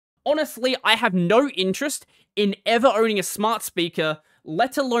Honestly, I have no interest in ever owning a smart speaker,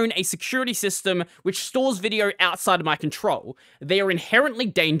 let alone a security system which stores video outside of my control. They are inherently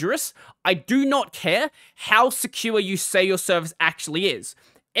dangerous. I do not care how secure you say your service actually is.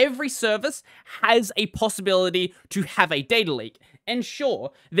 Every service has a possibility to have a data leak. And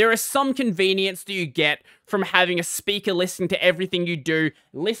sure, there is some convenience that you get from having a speaker listening to everything you do,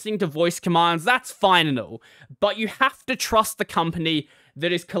 listening to voice commands, that's fine and all. But you have to trust the company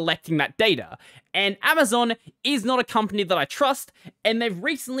that is collecting that data. And Amazon is not a company that I trust, and they've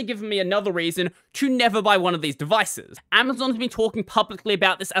recently given me another reason to never buy one of these devices. Amazon's been talking publicly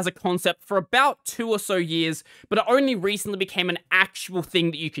about this as a concept for about 2 or so years, but it only recently became an actual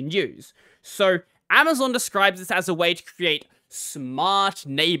thing that you can use. So Amazon describes this as a way to create smart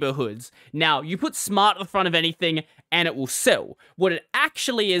neighborhoods. Now, you put smart at the front of anything and it will sell. What it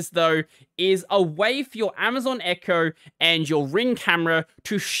actually is, though, is a way for your Amazon Echo and your Ring camera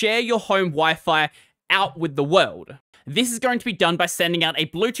to share your home Wi-Fi out with the world. This is going to be done by sending out a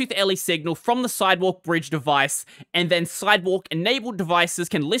Bluetooth LE signal from the Sidewalk bridge device, and then Sidewalk-enabled devices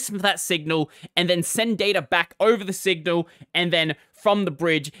can listen to that signal and then send data back over the signal, and then from the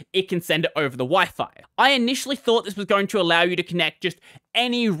bridge, it can send it over the Wi-Fi. I initially thought this was going to allow you to connect just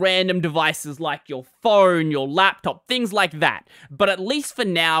any random devices like your phone, your laptop, things like that. But at least for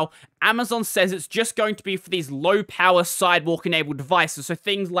now, Amazon says it's just going to be for these low-power Sidewalk-enabled devices. So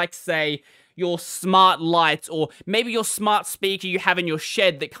things like, say, your smart lights, or maybe your smart speaker you have in your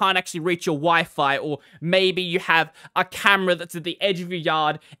shed that can't actually reach your Wi-Fi, or maybe you have a camera that's at the edge of your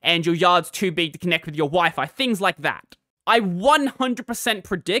yard and your yard's too big to connect with your Wi-Fi, things like that. I 100%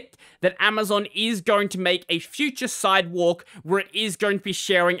 predict that Amazon is going to make a future Sidewalk where it is going to be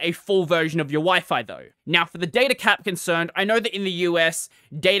sharing a full version of your Wi-Fi though. Now, for the data cap concerned, I know that in the US,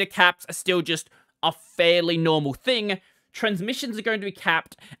 data caps are still just a fairly normal thing. Transmissions are going to be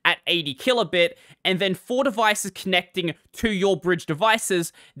capped at 80 kilobit, and then for devices connecting to your bridge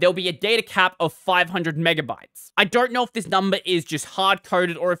devices, there'll be a data cap of 500 megabytes. I don't know if this number is just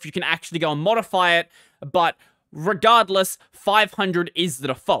hard-coded or if you can actually go and modify it, but regardless, 500 is the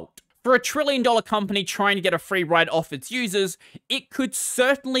default. For a $1 trillion company trying to get a free ride off its users, it could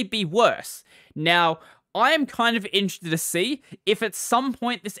certainly be worse. Now, I am kind of interested to see if at some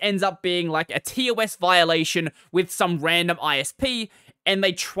point this ends up being like a TOS violation with some random ISP and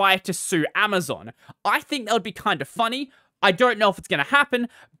they try to sue Amazon. I think that would be kind of funny. I don't know if it's going to happen,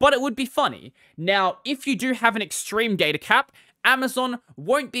 but it would be funny. Now, if you do have an extreme data cap, Amazon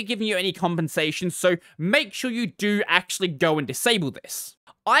won't be giving you any compensation, so make sure you do actually go and disable this.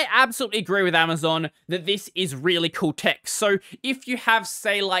 I absolutely agree with Amazon that this is really cool tech. So if you have,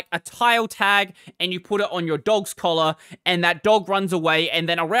 say, like a tile tag and you put it on your dog's collar and that dog runs away, and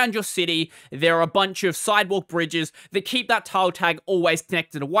then around your city there are a bunch of Sidewalk bridges that keep that tile tag always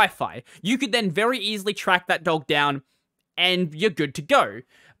connected to Wi-Fi, you could then very easily track that dog down and you're good to go.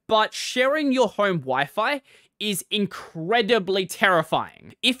 But sharing your home Wi-Fi is incredibly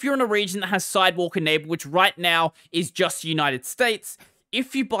terrifying. If you're in a region that has Sidewalk enabled, which right now is just the United States,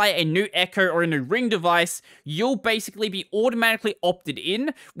 if you buy a new Echo or a new Ring device, you'll basically be automatically opted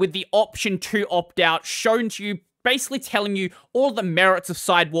in with the option to opt out shown to you, basically telling you all the merits of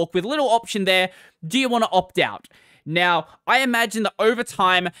Sidewalk with a little option there, do you want to opt out? Now, I imagine that over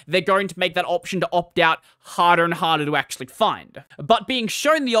time, they're going to make that option to opt out harder and harder to actually find. But being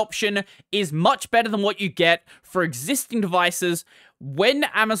shown the option is much better than what you get for existing devices. When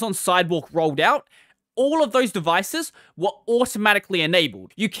Amazon Sidewalk rolled out, all of those devices were automatically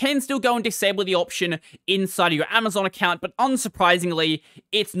enabled. You can still go and disable the option inside of your Amazon account, but unsurprisingly,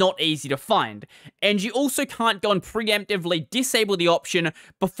 it's not easy to find. And you also can't go and preemptively disable the option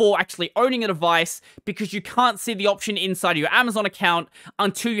before actually owning a device, because you can't see the option inside of your Amazon account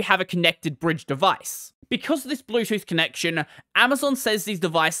until you have a connected bridge device. Because of this Bluetooth connection, Amazon says these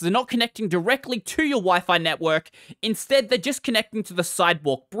devices are not connecting directly to your Wi-Fi network, instead they're just connecting to the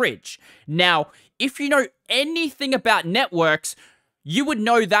Sidewalk bridge. Now, if you know anything about networks, you would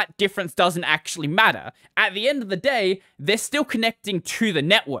know that difference doesn't actually matter. At the end of the day, they're still connecting to the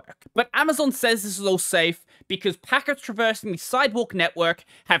network. But Amazon says this is all safe because packets traversing the Sidewalk network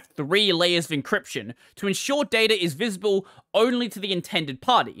have 3 layers of encryption to ensure data is visible only to the intended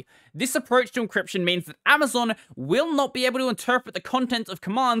party. This approach to encryption means that Amazon will not be able to interpret the contents of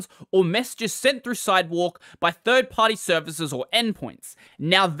commands or messages sent through Sidewalk by third-party services or endpoints.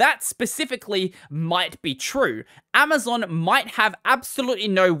 Now, that specifically might be true. Amazon might have absolutely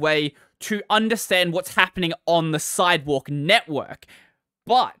no way to understand what's happening on the Sidewalk network.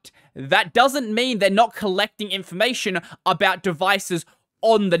 But that doesn't mean they're not collecting information about devices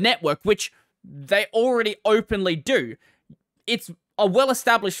on the network, which they already openly do. It's a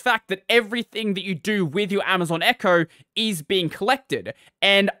well-established fact that everything that you do with your Amazon Echo is being collected.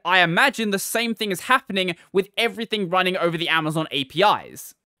 And I imagine the same thing is happening with everything running over the Amazon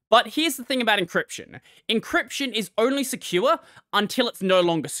APIs. But here's the thing about encryption. Encryption is only secure until it's no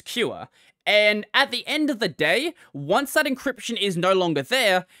longer secure. And at the end of the day, once that encryption is no longer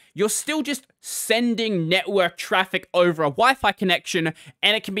there, you're still just sending network traffic over a Wi-Fi connection,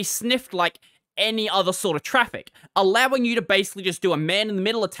 and it can be sniffed like any other sort of traffic, allowing you to basically just do a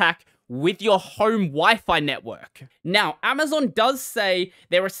man-in-the-middle attack with your home Wi-Fi network. Now, Amazon does say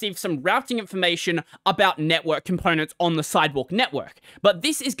they received some routing information about network components on the Sidewalk network, but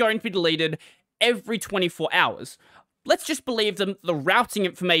this is going to be deleted every 24 hours. Let's just believe them, the routing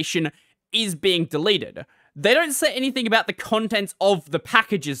information is being deleted. They don't say anything about the contents of the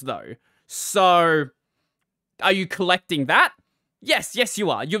packages though. So, are you collecting that? Yes, you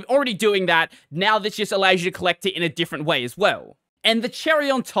are. You're already doing that. Now this just allows you to collect it in a different way as well. And the cherry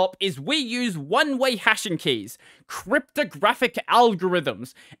on top is we use one-way hashing keys, cryptographic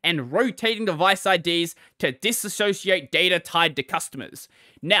algorithms, and rotating device IDs to disassociate data tied to customers.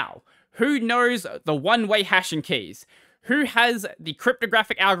 Now, who knows the one-way hashing keys? Who has the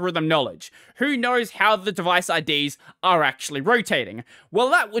cryptographic algorithm knowledge? Who knows how the device IDs are actually rotating? Well,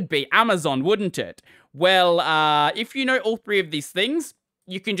 that would be Amazon, wouldn't it? Well, if you know all three of these things,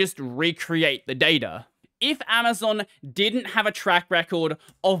 you can just recreate the data. If Amazon didn't have a track record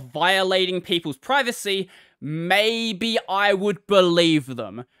of violating people's privacy, maybe I would believe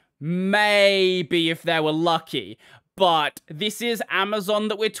them. Maybe if they were lucky. But this is Amazon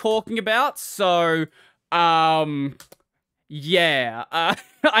that we're talking about, so, yeah,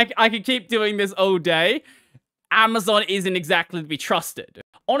 I could keep doing this all day. Amazon isn't exactly to be trusted.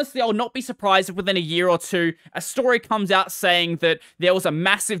 Honestly, I'll not be surprised if within a year or two, a story comes out saying that there was a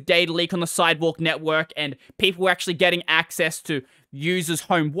massive data leak on the Sidewalk network and people were actually getting access to users'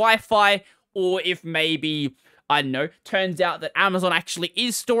 home Wi-Fi, or if maybe, I don't know, turns out that Amazon actually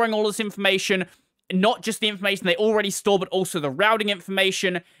is storing all this information, not just the information they already store, but also the routing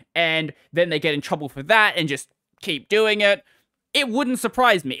information, and then they get in trouble for that and just keep doing it. It wouldn't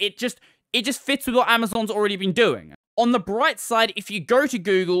surprise me. It just fits with what Amazon's already been doing. On the bright side, if you go to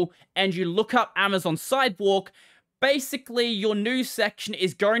Google and you look up Amazon Sidewalk, basically your news section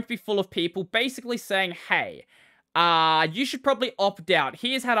is going to be full of people basically saying, hey, you should probably opt out.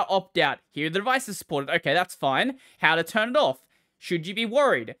 Here's how to opt out. Here are the devices supported. Okay, that's fine. How to turn it off. Should you be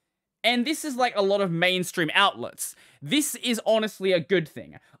worried? And this is like a lot of mainstream outlets. This is honestly a good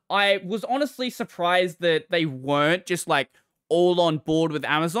thing. I was honestly surprised that they weren't just like all on board with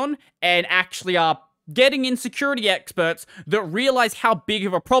Amazon and actually are getting in security experts that realize how big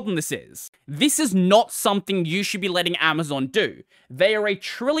of a problem this is. This is not something you should be letting Amazon do. They are a $1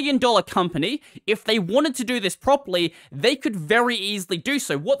 trillion company. If they wanted to do this properly, they could very easily do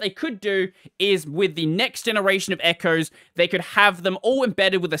so. What they could do is, with the next generation of Echoes, they could have them all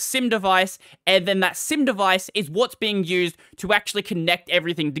embedded with a SIM device, and then that SIM device is what's being used to actually connect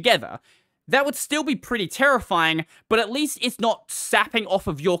everything together. That would still be pretty terrifying, but at least it's not sapping off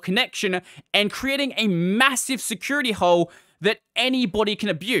of your connection and creating a massive security hole that anybody can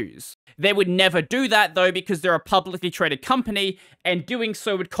abuse. They would never do that though, because they're a publicly traded company, and doing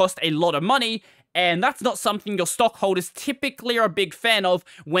so would cost a lot of money, and that's not something your stockholders typically are a big fan of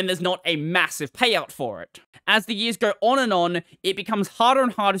when there's not a massive payout for it. As the years go on, it becomes harder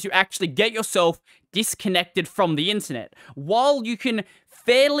and harder to actually get yourself disconnected from the internet. While you can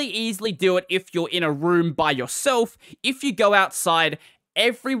fairly easily do it if you're in a room by yourself, if you go outside,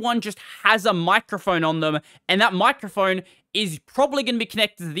 everyone just has a microphone on them, and that microphone is probably going to be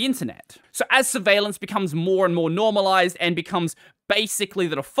connected to the internet. So as surveillance becomes more and more normalized and becomes basically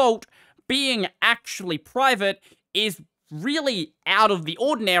the default, being actually private is really out of the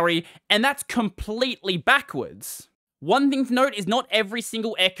ordinary, and that's completely backwards. One thing to note is not every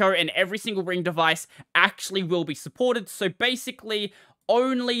single Echo and every single Ring device actually will be supported, so basically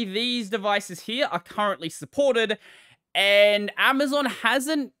only these devices here are currently supported, and Amazon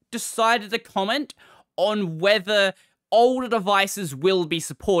hasn't decided to comment on whether older devices will be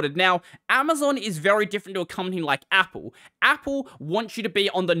supported. Now, Amazon is very different to a company like Apple. Apple wants you to be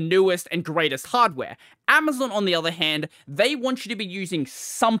on the newest and greatest hardware. Amazon, on the other hand, they want you to be using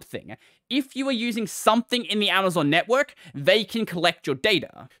something. If you are using something in the Amazon network, they can collect your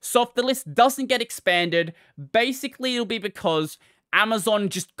data. So if the list doesn't get expanded, basically it'll be because Amazon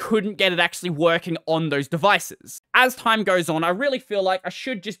just couldn't get it actually working on those devices. As time goes on, I really feel like I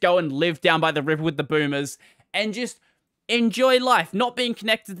should just go and live down by the river with the boomers and just enjoy life, not being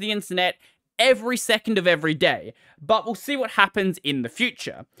connected to the internet every second of every day, but we'll see what happens in the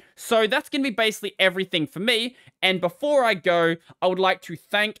future. So that's going to be basically everything for me, and before I go, I would like to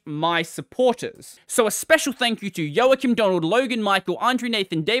thank my supporters. So a special thank you to Joachim Donald, Logan Michael, Andrew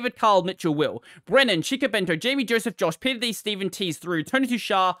Nathan, David Carl, Mitchell Will, Brennan, Chica Bento, Jamie Joseph, Josh, Peter D, Stephen Tees through, Tony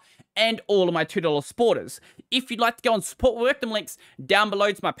Tushar, and all of my $2 supporters. If you'd like to go and support, we'll work them links down below.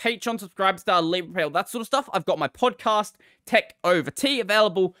 It's my Patreon, subscribe star, leave pay, all that sort of stuff. I've got my podcast, Tech Over Tea,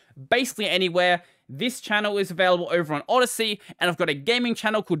 available basically anywhere. This channel is available over on Odyssey, and I've got a gaming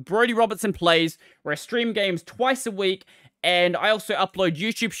channel called Brodie Robertson Plays, where I stream games twice a week, and I also upload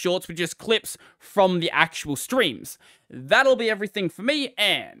YouTube shorts with just clips from the actual streams. That'll be everything for me,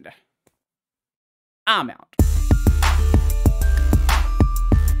 and I'm out.